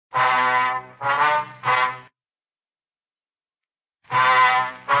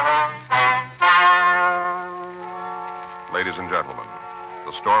Ladies and gentlemen,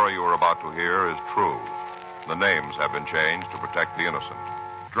 the story you are about to hear is true. The names have been changed to protect the innocent.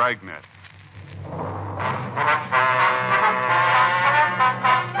 Dragnet.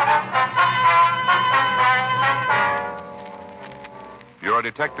 You're a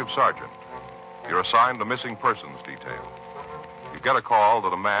detective sergeant. You're assigned the missing persons detail. You get a call that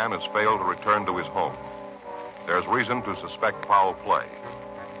a man has failed to return to his home. There's reason to suspect foul play.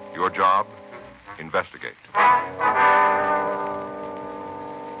 Your job, investigate.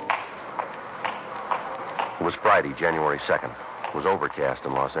 It was Friday, January 2nd. It was overcast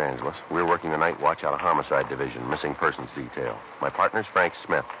in Los Angeles. We were working the night watch out of Homicide Division, missing persons detail. My partner's Frank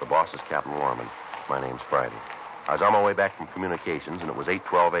Smith. The boss is Captain Warman. My name's Friday. I was on my way back from communications, and it was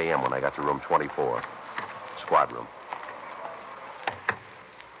 8:12 a.m. when I got to room 24. Squad room.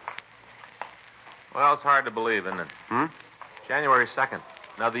 Well, it's hard to believe, isn't it? January 2nd.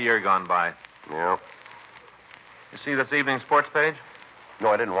 Another year gone by. Yeah. You see this evening's sports page? No,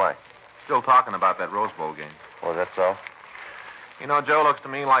 I didn't. Why? Still talking about that Rose Bowl game. Oh, is that so? You know, Joe, looks to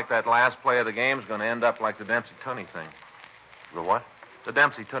me like that last play of the game's going to end up like the Dempsey-Tunney thing. The what? The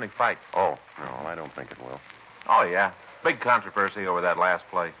Dempsey-Tunney fight. Oh, no, I don't think it will. Oh, yeah. Big controversy over that last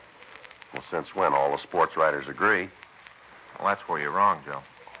play. Well, since when? All the sports writers agree. Well, that's where you're wrong, Joe.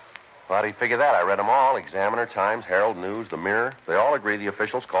 Well, how do you figure that? I read them all. Examiner, Times, Herald, News, The Mirror. They all agree the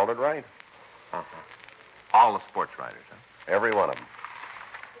officials called it right. Uh-huh. All the sports writers, huh? Every one of them.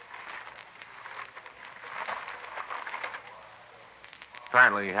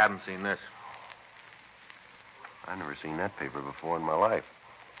 Apparently you haven't seen this. I've never seen that paper before in my life.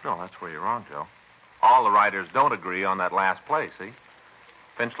 No, that's where you're wrong, Joe. All the writers don't agree on that last play, see?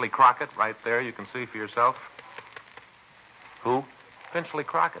 Finchley Crockett, right there, you can see for yourself. Who? Finchley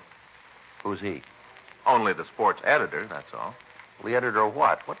Crockett. Who's he? Only the sports editor, that's all. The editor of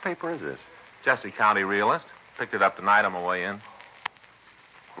what? What paper is this? Jesse County Realist. Picked it up tonight on my way in.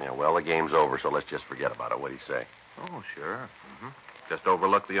 Yeah, well, the game's over, so let's just forget about it. What do you say? Oh, sure. Mm-hmm. Just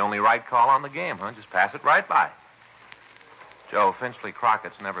overlook the only right call on the game, huh? Just pass it right by. Joe, Finchley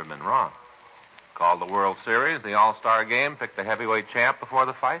Crockett's never been wrong. Called the World Series, the All-Star game, picked the heavyweight champ before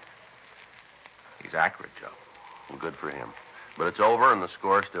the fight. He's accurate, Joe. Well, good for him. But it's over, and the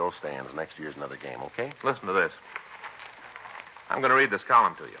score still stands. Next year's another game, okay? Listen to this. I'm going to read this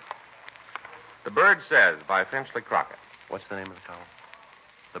column to you. The Bird Says by Finchley Crockett. What's the name of the column?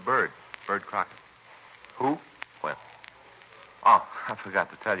 The Bird. Bird Crockett. Who? Well, oh, I forgot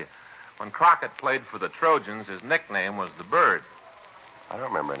to tell you. When Crockett played for the Trojans, his nickname was the Bird. I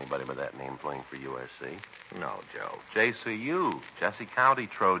don't remember anybody by that name playing for USC. No, Joe. JCU, Jesse County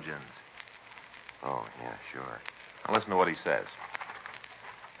Trojans. Oh, yeah, sure. Now listen to what he says.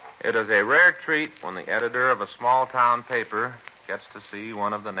 It is a rare treat when the editor of a small-town paper gets to see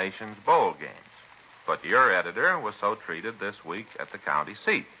one of the nation's bowl games. But your editor was so treated this week at the county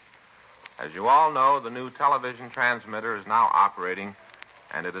seat. As you all know, the new television transmitter is now operating,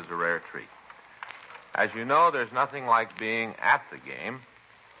 and it is a rare treat. As you know, there's nothing like being at the game,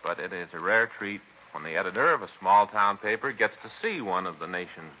 but it is a rare treat when the editor of a small-town paper gets to see one of the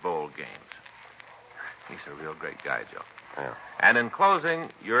nation's bowl games. He's a real great guy, Joe. Yeah. And in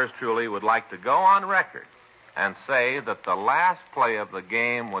closing, yours truly would like to go on record and say that the last play of the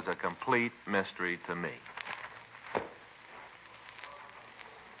game was a complete mystery to me.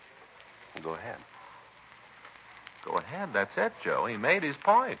 Go ahead. Go ahead. That's it, Joe. He made his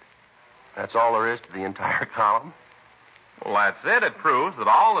point. That's all there is to the entire column? Well, that's it. It proves that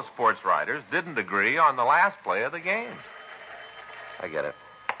all the sports writers didn't agree on the last play of the game. I get it.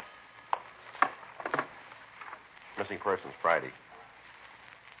 Missing persons, Friday.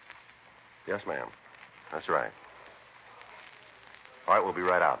 Yes, ma'am. That's right. All right, we'll be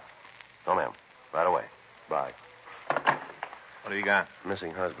right out. No, ma'am. Right away. Bye. What do you got?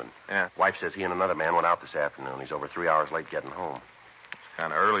 Missing husband. Yeah. Wife says he and another man went out this afternoon. He's over 3 hours late getting home. It's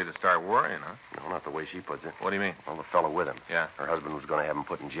kind of early to start worrying, huh? No, not the way she puts it. What do you mean? Well, the fellow with him. Yeah. Her husband was going to have him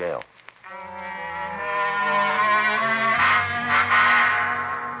put in jail.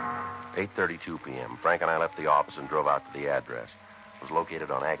 "8:32 p.m. Frank and I left the office and drove out to the address. It was located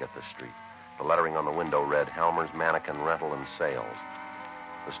on Agatha Street. The lettering on the window read, Helmer's Mannequin Rental and Sales.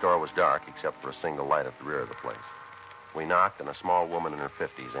 The store was dark except for a single light at the rear of the place. We knocked, and a small woman in her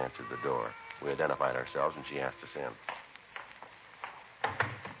 50s answered the door. We identified ourselves, and she asked us in.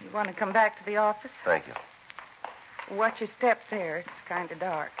 You want to come back to the office? Thank you. Watch your steps there. It's kind of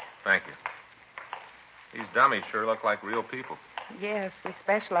dark. Thank you. These dummies sure look like real people. Yes, we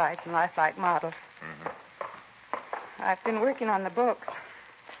specialize in lifelike models. Mm-hmm. I've been working on the books,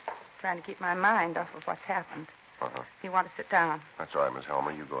 trying to keep my mind off of what's happened. Uh-huh. You want to sit down? That's all right, Miss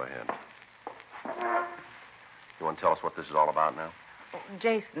Helmer. You go ahead. You want to tell us what this is all about now?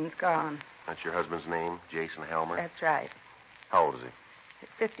 Jason's gone. That's your husband's name, Jason Helmer? That's right. How old is he? He's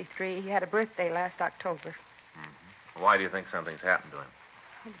 53. He had a birthday last October. Mm-hmm. Why do you think something's happened to him?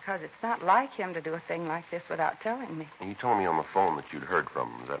 Because it's not like him to do a thing like this without telling me. And you told me on the phone that you'd heard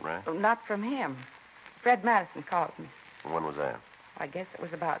from him. Is that right? Oh, not from him. Fred Madison called me. And when was that? I guess it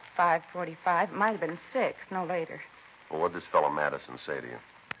was about 5:45. It might have been 6, no later. Well, what did this fellow Madison say to you?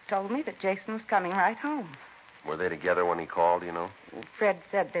 Told me that Jason was coming right home. Were they together when he called, do you know? Fred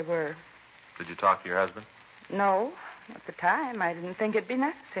said they were. Did you talk to your husband? No. At the time, I didn't think it'd be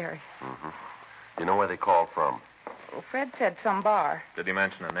necessary. Mm-hmm. You know where they called from? Well, Fred said some bar. Did he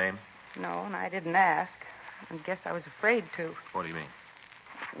mention a name? No, and I didn't ask. I guess I was afraid to. What do you mean?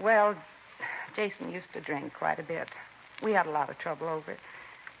 Well, Jason used to drink quite a bit. We had a lot of trouble over it.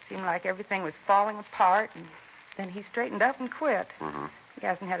 Seemed like everything was falling apart, and then he straightened up and quit. Mm-hmm. He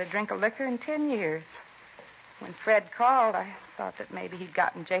hasn't had a drink of liquor in 10 years. When Fred called, I thought that maybe he'd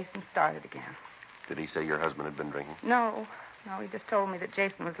gotten Jason started again. Did he say your husband had been drinking? No, he just told me that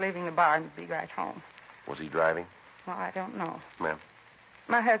Jason was leaving the bar and would be right home. Was he driving? Well, I don't know. Ma'am?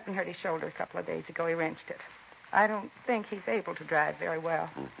 My husband hurt his shoulder a couple of days ago. He wrenched it. I don't think he's able to drive very well.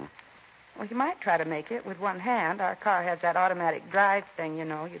 Mm-hmm. Well, he might try to make it with one hand. Our car has that automatic drive thing, you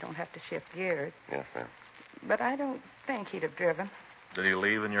know. You don't have to shift gears. Yes, ma'am. But I don't think he'd have driven. Did he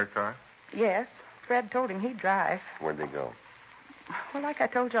leave in your car? Yes. Fred told him he'd drive. Where'd they go? Well, like I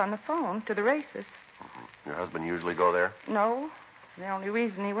told you on the phone, to the races. Mm-hmm. Your husband usually go there? No. The only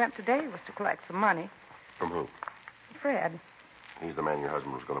reason he went today was to collect some money. From who? Fred. He's the man your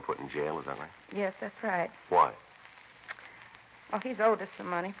husband was going to put in jail, is that right? Yes, that's right. Why? Well, he's owed us some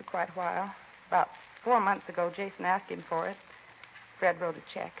money for quite a while. About 4 months ago, Jason asked him for it. Fred wrote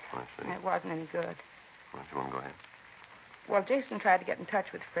a check. I see. And it wasn't any good. Well, you want to go ahead? Well, Jason tried to get in touch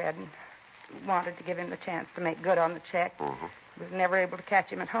with Fred and wanted to give him the chance to make good on the check. Mm-hmm. Was never able to catch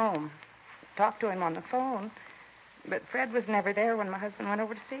him at home. Talked to him on the phone, but Fred was never there when my husband went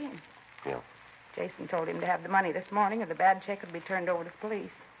over to see him. Yeah. Jason told him to have the money this morning or the bad check would be turned over to the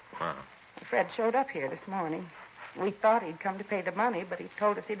police. Wow. Fred showed up here this morning. We thought he'd come to pay the money, but he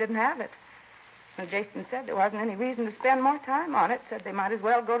told us he didn't have it. And Jason said there wasn't any reason to spend more time on it, said they might as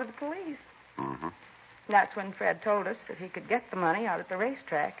well go to the police. Mm-hmm. That's when Fred told us that he could get the money out at the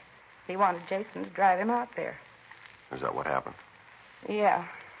racetrack. He wanted Jason to drive him out there. Is that what happened? Yeah.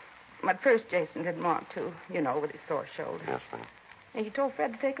 At first, Jason didn't want to, you know, with his sore shoulder. Yes, ma'am. And he told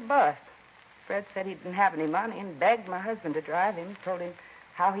Fred to take a bus. Fred said he didn't have any money and begged my husband to drive him. Told him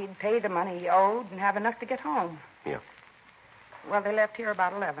how he'd pay the money he owed and have enough to get home. Yeah. Well, they left here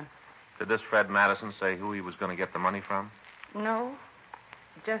about 11. Did this Fred Madison say who he was going to get the money from? No,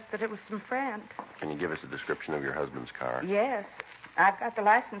 just that it was some friend. Can you give us a description of your husband's car? Yes. I've got the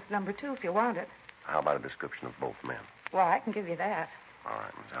license number, too, if you want it. How about a description of both men? Well, I can give you that. All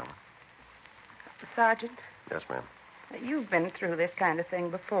right, Miss Allen. Sergeant, Yes, ma'am. you've been through this kind of thing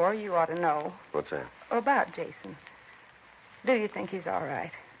before. You ought to know. What's that? About Jason. Do you think he's all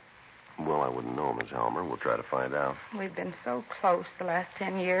right? Well, I wouldn't know, Miss Helmer. We'll try to find out. We've been so close the last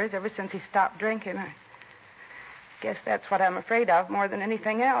 10 years, ever since he stopped drinking. I guess that's what I'm afraid of more than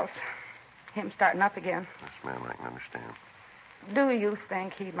anything else. Him starting up again. Yes, ma'am, I can understand. Do you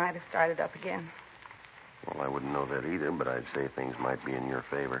think he might have started up again? Well, I wouldn't know that either, but I'd say things might be in your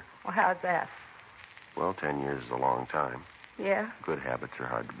favor. Well, how's that? Well, 10 years is a long time. Yeah? Good habits are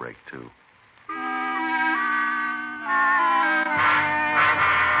hard to break, too.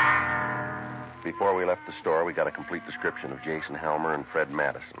 Before we left the store, we got a complete description of Jason Helmer and Fred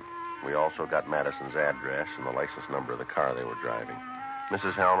Madison. We also got Madison's address and the license number of the car they were driving.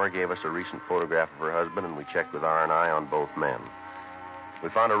 Mrs. Helmer gave us a recent photograph of her husband, and we checked with R&I on both men. We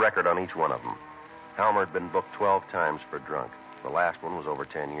found a record on each one of them. Helmer had been booked 12 times for drunk. The last one was over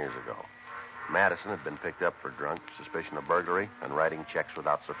 10 years ago. Madison had been picked up for drunk, suspicion of burglary, and writing checks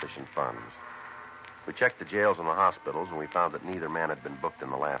without sufficient funds. We checked the jails and the hospitals, and we found that neither man had been booked in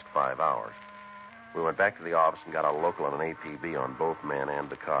the last 5 hours. We went back to the office and got a local and an APB on both men and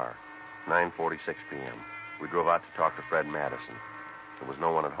the car. 9:46 p.m. We drove out to talk to Fred Madison. There was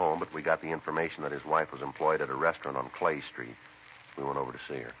no one at home, but we got the information that his wife was employed at a restaurant on Clay Street. We went over to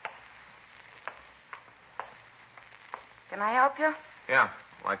see her. Can I help you? Yeah.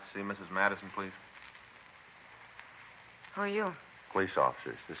 I'd like to see Mrs. Madison, please. Who are you? Police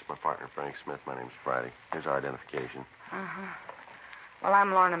officers. This is my partner, Frank Smith. My name's Friday. Here's our identification. Uh-huh. Well,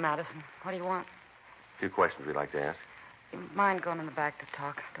 I'm Lorna Madison. What do you want? A few questions we'd like to ask. You mind going in the back to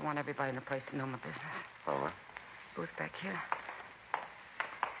talk? Don't want everybody in the place to know my business. All right. Booth back here.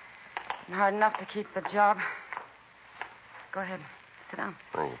 Been hard enough to keep the job. Go ahead. Sit down.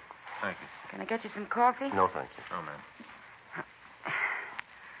 Thank you. Thank you. Can I get you some coffee? No, thank you. Oh, ma'am.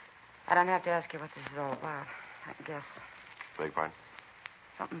 I don't have to ask you what this is all about. I can guess. Beg pardon?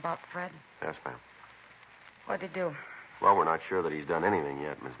 Something about Fred? Yes, ma'am. What'd he do? Well, we're not sure that he's done anything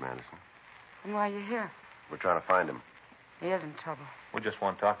yet, Miss Madison. And why are you here? We're trying to find him. He is in trouble. We just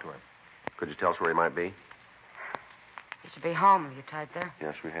want to talk to him. Could you tell us where he might be? He should be home. Have you tried there?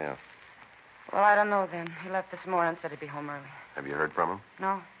 Yes, we have. Well, I don't know then. He left this morning and said he'd be home early. Have you heard from him?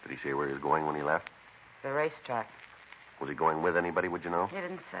 No. Did he say where he was going when he left? The racetrack. Was he going with anybody, would you know? He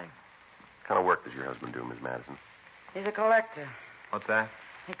didn't say. What kind of work does your husband do, Miss Madison? He's a collector. What's that?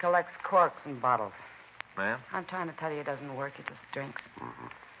 He collects corks and bottles. Ma'am? I'm trying to tell you he doesn't work. He just drinks. Mm-hmm.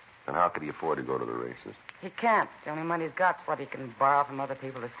 And how could he afford to go to the races? He can't. The only money he's got's what he can borrow from other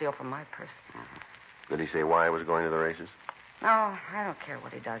people to steal from my purse. Mm-hmm. Did he say why he was going to the races? No, I don't care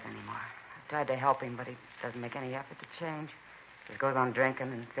what he does anymore. I've tried to help him, but he doesn't make any effort to change. Just goes on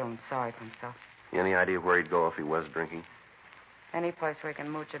drinking and feeling sorry for himself. Any idea where he'd go if he was drinking? Any place where he can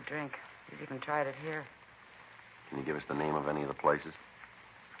mooch a drink. He's even tried it here. Can you give us the name of any of the places?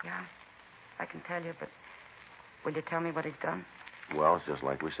 Yeah, I can tell you, but will you tell me what he's done? Well, it's just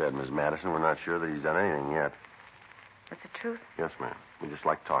like we said, Miss Madison. We're not sure that he's done anything yet. What's the truth? Yes, ma'am. We'd just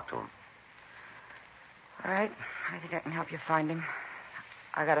like to talk to him. All right. I think I can help you find him.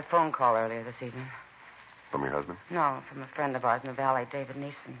 I got a phone call earlier this evening. From your husband? No, from a friend of ours in the valley, David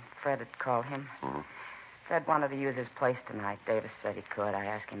Neeson. Fred had called him. Mm-hmm. Fred wanted to use his place tonight. Davis said he could. I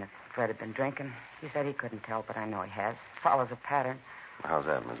asked him if Fred had been drinking. He said he couldn't tell, but I know he has. Follows a pattern. How's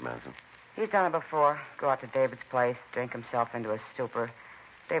that, Miss Madison? He's done it before. Go out to David's place, drink himself into a stupor.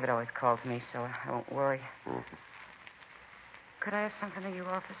 David always calls me, so I won't worry. Mm-hmm. Could I ask something of your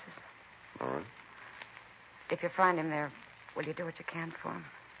offices? All right. If you find him there, will you do what you can for him?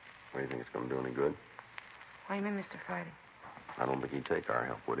 What do you think it's going to do any good? What do you mean, Mr. Friday? I don't think he'd take our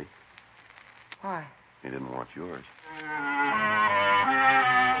help, would he? Why? He didn't want yours.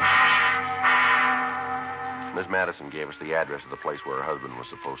 Miss Madison gave us the address of the place where her husband was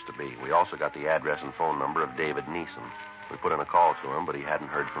supposed to be. We also got the address and phone number of David Neeson. We put in a call to him, but he hadn't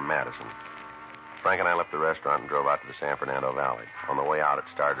heard from Madison. Frank and I left the restaurant and drove out to the San Fernando Valley. On the way out, it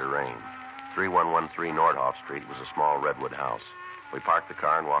started to rain. 3113 Nordhoff Street was a small redwood house. We parked the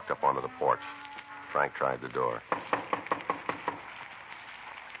car and walked up onto the porch. Frank tried the door.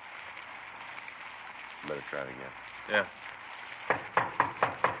 Better try it again. Yeah.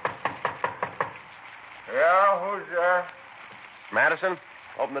 Yeah, who's there? Madison,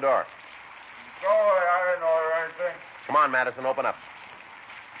 open the door. Go away. I didn't order anything. Come on, Madison, open up.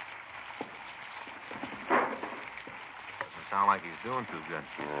 Doesn't sound like he's doing too good.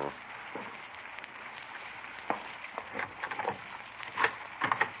 Yeah.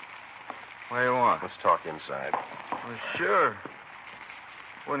 What do you want? Let's talk inside. Well, sure.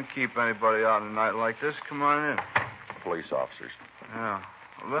 Wouldn't keep anybody out on a night like this. Come on in. Police officers. Yeah.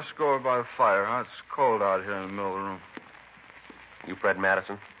 Well, let's go over by the fire, huh? It's cold out here in the middle of the room. You Fred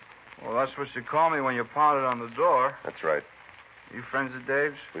Madison? Well, that's what you call me when you pounded on the door. That's right. You friends of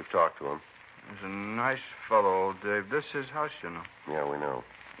Dave's? We've talked to him. He's a nice fellow, old Dave. This is his house, you know. Yeah, we know.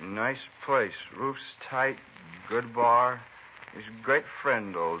 Nice place. Roof's tight. Good bar. He's a great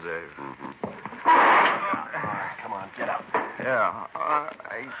friend, old Dave. Mm-hmm. All right, come on, get up. Yeah.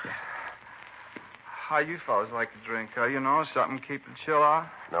 How you fellas like to drink? You know, something keep the chill out?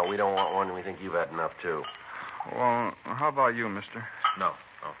 No, we don't want one. We think you've had enough, too. Well, how about you, mister? No.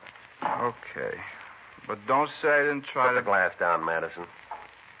 Okay. But don't say I didn't try Put to... the glass down, Madison.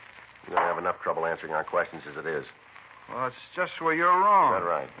 You're going to have enough trouble answering our questions as it is. Well, it's just where you're wrong. Is that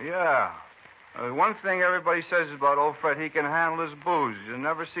right? Yeah. One thing everybody says about old Fred, he can handle his booze. You've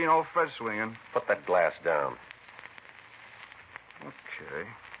never seen old Fred swinging. Put that glass down. Okay.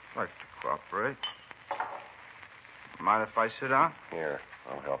 I'd like to cooperate. Mind if I sit down? Here,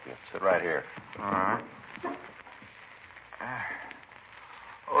 I'll help you. Sit right here. All right.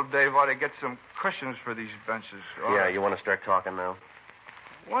 Old Dave ought to get some cushions for these benches. All Yeah, right. you want to start talking now?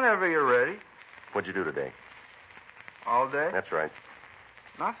 Whenever you're ready. What'd you do today? All day? That's right.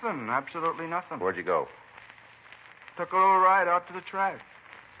 Nothing. Absolutely nothing. Where'd you go? Took a little ride out to the track.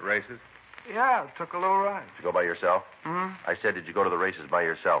 The races? Yeah, took a little ride. Did you go by yourself? Hmm? I said, did you go to the races by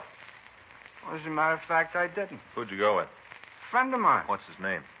yourself? Well, as a matter of fact, I didn't. Who'd you go with? Friend of mine. What's his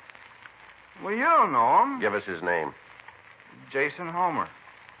name? Well, you don't know him. Give us his name. Jason Homer.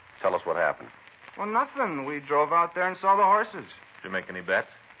 Tell us what happened. Well, nothing. We drove out there and saw the horses. Did you make any bets?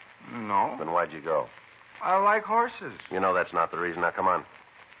 No. Then why'd you go? I like horses. You know that's not the reason. Now, come on.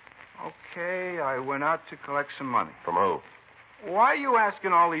 Okay, I went out to collect some money. From who? Why are you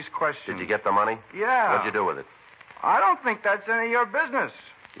asking all these questions? Did you get the money? Yeah. What'd you do with it? I don't think that's any of your business.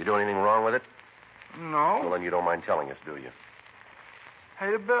 You do anything wrong with it? No. Well, then you don't mind telling us, do you?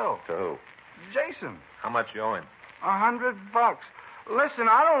 Pay the bill. To who? Jason. How much you owe him? $100. Listen,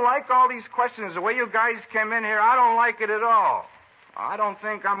 I don't like all these questions. The way you guys came in here, I don't like it at all. I don't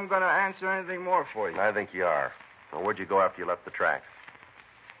think I'm going to answer anything more for you. I think you are. Well, where'd you go after you left the track?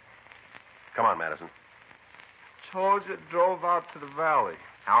 Come on, Madison. Told you, drove out to the valley.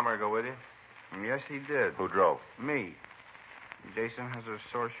 Halmer go with you? Yes, he did. Who drove? Me. Jason has a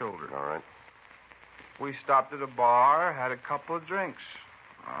sore shoulder. All right. We stopped at a bar, had a couple of drinks.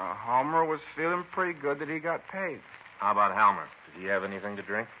 Homer was feeling pretty good that he got paid. How about Halmer? Did he have anything to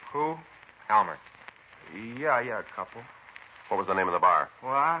drink? Who? Halmer. Yeah, a couple. What was the name of the bar?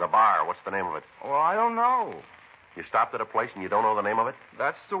 What? The bar. What's the name of it? Well, I don't know. You stopped at a place and you don't know the name of it?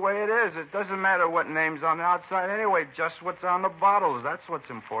 That's the way it is. It doesn't matter what name's on the outside anyway, just what's on the bottles. That's what's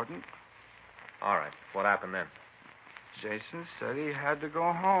important. All right. What happened then? Jason said he had to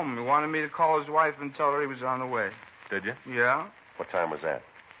go home. He wanted me to call his wife and tell her he was on the way. Did you? Yeah? What time was that?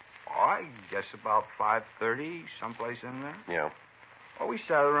 Oh, I guess about 5:30, someplace in there. Yeah. Well, we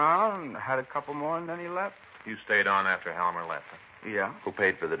sat around and had a couple more, and then he left. You stayed on after Halmer left. Huh? Yeah. Who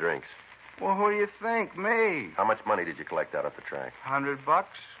paid for the drinks? Well, who do you think? Me. How much money did you collect out at the track? $100.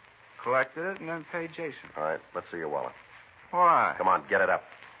 Collected it and then paid Jason. All right, let's see your wallet. Why? Come on, get it up.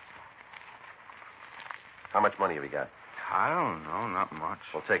 How much money have you got? I don't know, not much.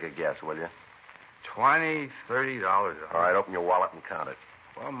 Well, take a guess, will you? $20, $30. All right, open your wallet and count it.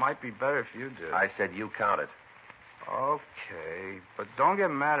 Well, it might be better if you did. I said you count it. Okay, but don't get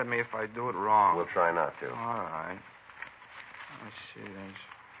mad at me if I do it wrong. We'll try not to. All right. Let's see. There's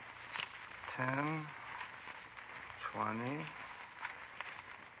 10, 20,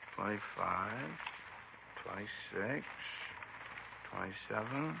 25, 26,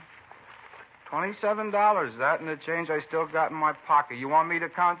 27. $27. That and the change I still got in my pocket. You want me to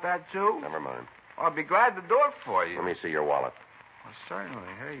count that, too? Never mind. I'll be glad to do it for you. Let me see your wallet. Well, certainly.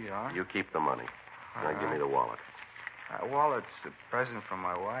 Here you are. You keep the money. All Now give me right. the wallet. That wallet's a present from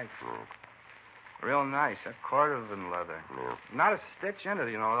my wife. Oh, Real nice. That cordovan leather. yeah. Not a stitch in it,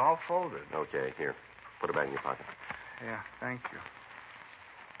 you know. All folded. Okay, here. Put it back in your pocket. Yeah, thank you.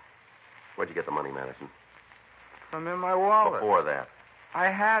 Where'd you get the money, Madison? From in my wallet. Before that. I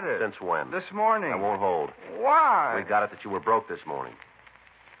had it. Since when? This morning. I won't hold. Why? We got it that you were broke this morning.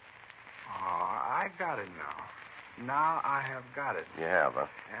 Oh, I got it now. Now I have got it. You have, huh?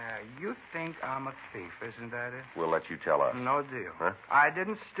 You think I'm a thief, isn't that it? We'll let you tell us. No deal. Huh? I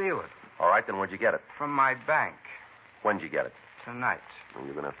didn't steal it. All right, then where'd you get it? From my bank. When'd you get it? Tonight. Well,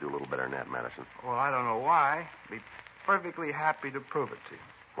 you're going to have to do a little better than that, Madison. Well, I don't know why. Be perfectly happy to prove it to you.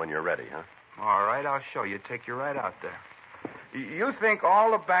 When you're ready, huh? All right, I'll show you. Take you right out there. You think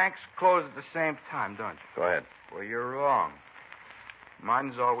all the banks close at the same time, don't you? Go ahead. Well, you're wrong.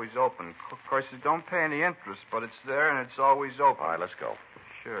 Mine's always open. Of course, it don't pay any interest, but it's there and it's always open. All right, let's go.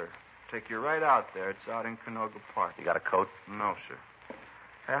 Sure. Take you right out there. It's out in Canoga Park. You got a coat? No, sir.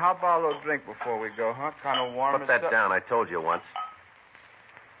 Hey, how about a little drink before we go, huh? Kind of warm. Put that down. I told you once.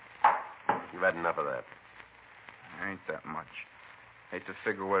 You've had enough of that. Ain't that much. Hate to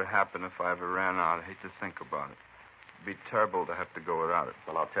figure what'd happen if I ever ran out. Hate to think about it. It'd be terrible to have to go without it.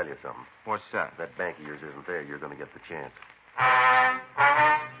 Well, I'll tell you something. What's that? If that bank of yours isn't there, you're going to get the chance.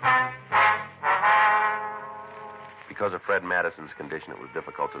 Because of Fred Madison's condition, it was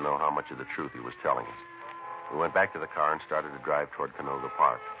difficult to know how much of the truth he was telling us. We went back to the car and started to drive toward Canoga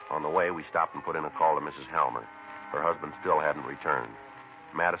Park. On the way, we stopped and put in a call to Mrs. Halmer. Her husband still hadn't returned.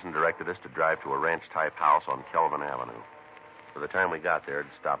 Madison directed us to drive to a ranch-type house on Kelvin Avenue. By the time we got there, it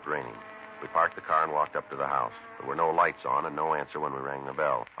had stopped raining. We parked the car and walked up to the house. There were no lights on and no answer when we rang the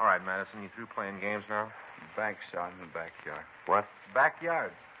bell. All right, Madison, you through playing games now? Bank's out in the backyard. What?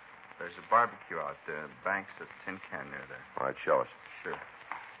 Backyard. There's a barbecue out there. Bank's a tin can near there. All right, show us. Sure.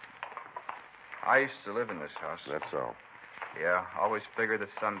 I used to live in this house. That's so. Yeah, always figured that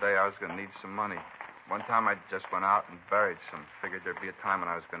someday I was going to need some money. One time I just went out and buried some. Figured there'd be a time when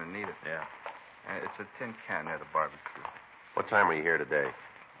I was going to need it. Yeah. And it's a tin can near the barbecue. What time are you here today?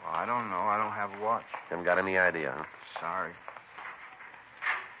 Well, I don't know. I don't have a watch. Haven't got any idea, huh? Sorry.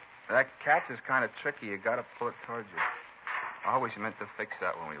 That catch is kind of tricky. You got to pull it towards you. I always meant to fix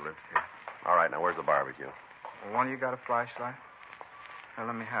that when we lived here. All right, now where's the barbecue? Well, one of you got a flashlight? Now,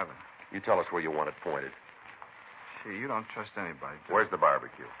 let me have it. You tell us where you want it pointed. Gee, you don't trust anybody, do Where's you? the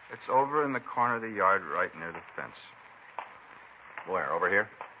barbecue? It's over in the corner of the yard right near the fence. Where? Over here?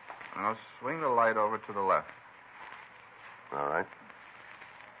 Now, swing the light over to the left. All right.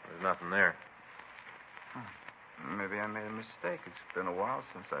 There's nothing there. Maybe I made a mistake. It's been a while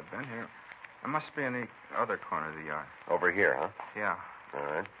since I've been here. It must be in the other corner of the yard. Over here, huh? Yeah. All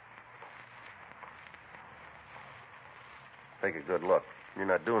right. Take a good look. You're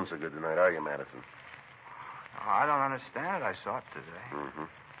not doing so good tonight, are you, Madison? I don't understand it. I saw it today. Mm-hmm.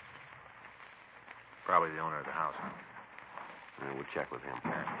 Probably the owner of the house. Yeah, we'll check with him.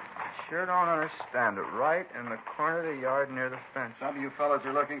 I sure don't understand it. Right in the corner of the yard near the fence. Something you fellas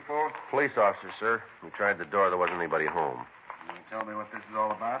are looking for? Police officer, sir. We tried the door. There wasn't anybody home. Can you tell me what this is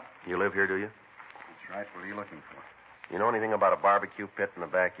all about? You live here, do you? That's right. What are you looking for? You know anything about a barbecue pit in the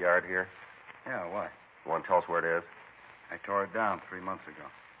backyard here? Yeah, why? You want to tell us where it is? I tore it down 3 months ago.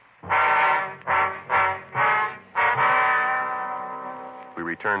 We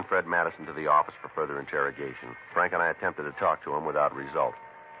returned Fred Madison to the office for further interrogation. Frank and I attempted to talk to him without result.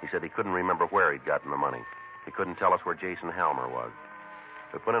 He said he couldn't remember where he'd gotten the money. He couldn't tell us where Jason Halmer was.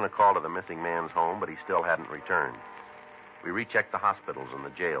 We put in a call to the missing man's home, but he still hadn't returned. We rechecked the hospitals and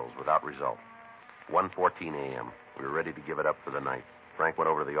the jails without result. 1:14 a.m. We were ready to give it up for the night. Frank went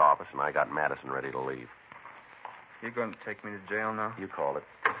over to the office, and I got Madison ready to leave. You going to take me to jail now? You called it.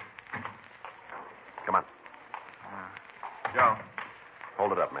 Come on. Joe.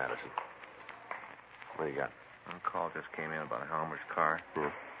 Hold it up, Madison. What do you got? A call just came in about Halmer's car.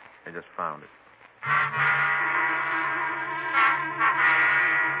 Yeah. They just found it.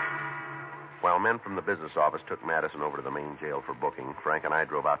 While men from the business office took Madison over to the main jail for booking, Frank and I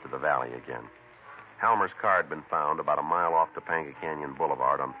drove out to the valley again. Halmer's car had been found about a mile off Topanga Canyon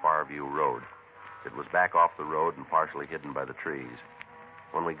Boulevard on Farview Road. It was back off the road and partially hidden by the trees.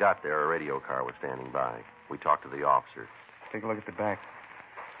 When we got there, a radio car was standing by. We talked to the officer. Take a look at the back.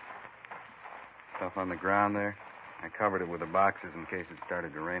 Stuff on the ground there. I covered it with the boxes in case it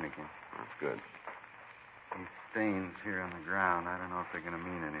started to rain again. That's good. These stains here on the ground, I don't know if they're going to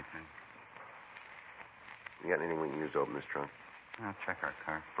mean anything. You got anything we can use to open this trunk? I'll check our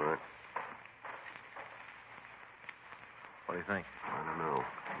car. All right. What do you think? I don't know.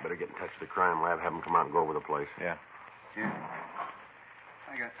 Better get in touch with the crime lab, have them come out and go over the place. Yeah. Here.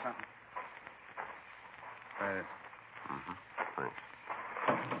 I got something. Try this. Mm-hmm. Thanks.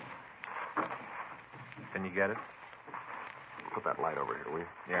 Can you get it? Put that light over here, will you?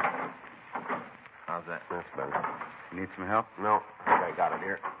 Yeah. How's that? That's better. You need some help? No, I think I got it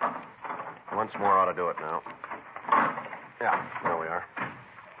here. Once more ought to do it now. Yeah, there we are.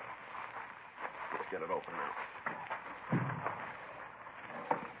 Let's get it open now.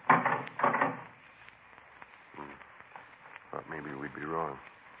 Thought maybe we'd be wrong.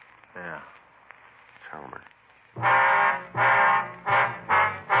 Yeah. It's Halmer.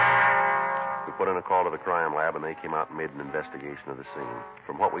 We put in a call to the crime lab, and they came out and made an investigation of the scene.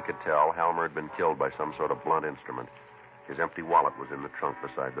 From what we could tell, Halmer had been killed by some sort of blunt instrument. His empty wallet was in the trunk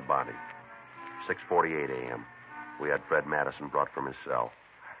beside the body. 6:48 a.m. We had Fred Madison brought from his cell.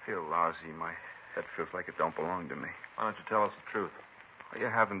 I feel lousy. My head feels like it don't belong to me. Why don't you tell us the truth? Well, you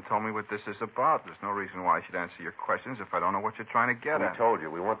haven't told me what this is about. There's no reason why I should answer your questions if I don't know what you're trying to get We at. told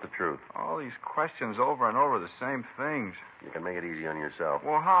you, we want the truth. All these questions over and over, the same things. You can make it easy on yourself.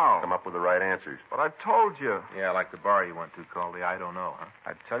 Well, how? Come up with the right answers. But I've told you. Yeah, like the bar you went to called the I Don't Know, huh?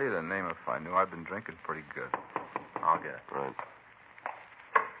 I'd tell you the name if I knew. I've been drinking pretty good. I'll get it. Right.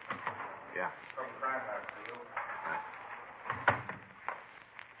 Yeah.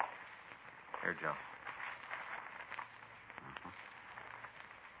 Here, Joe.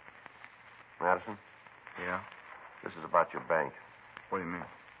 Madison, Yeah? this is about your bank. What do you mean?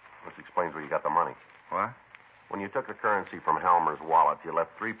 This explains where you got the money. What? When you took the currency from Halmer's wallet, you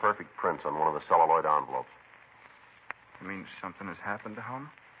left 3 perfect prints on one of the celluloid envelopes. You mean something has happened to him?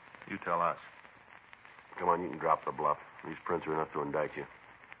 You tell us. Come on, you can drop the bluff. These prints are enough to indict you.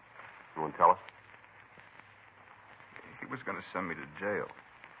 You want to tell us? He was going to send me to jail.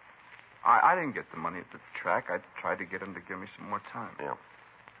 I didn't get the money at the track. I tried to get him to give me some more time. Yeah.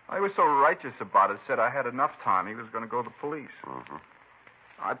 He was so righteous about it, said I had enough time. He was going to go to the police. Mm-hmm.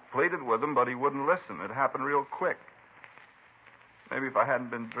 I pleaded with him, but he wouldn't listen. It happened real quick. Maybe if I hadn't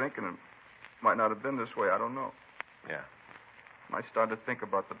been drinking, it might not have been this way. I don't know. Yeah. When I started to think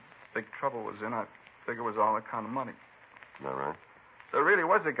about the big trouble I was in, I figured it was all that kind of money. Is that right? There really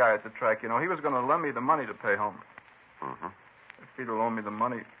was a guy at the track, you know. He was going to lend me the money to pay home. Mm-hmm. If he'd have loaned me the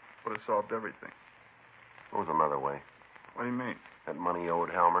money, it would have solved everything. What was another way? What do you mean? That money you owed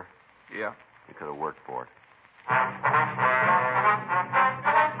Halmer? Yeah. You could have worked for it.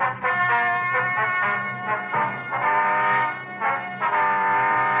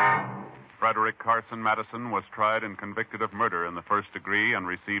 Frederick Carson Madison was tried and convicted of murder in the first degree and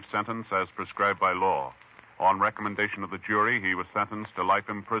received sentence as prescribed by law. On recommendation of the jury, he was sentenced to life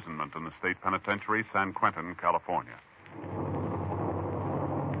imprisonment in the state penitentiary, San Quentin, California.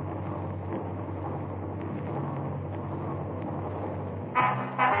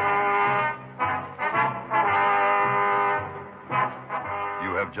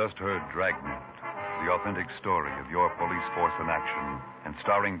 just heard Dragnet, the authentic story of your police force in action, and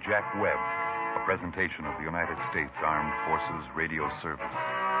starring Jack Webb, a presentation of the United States Armed Forces Radio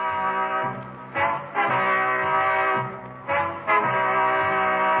Service.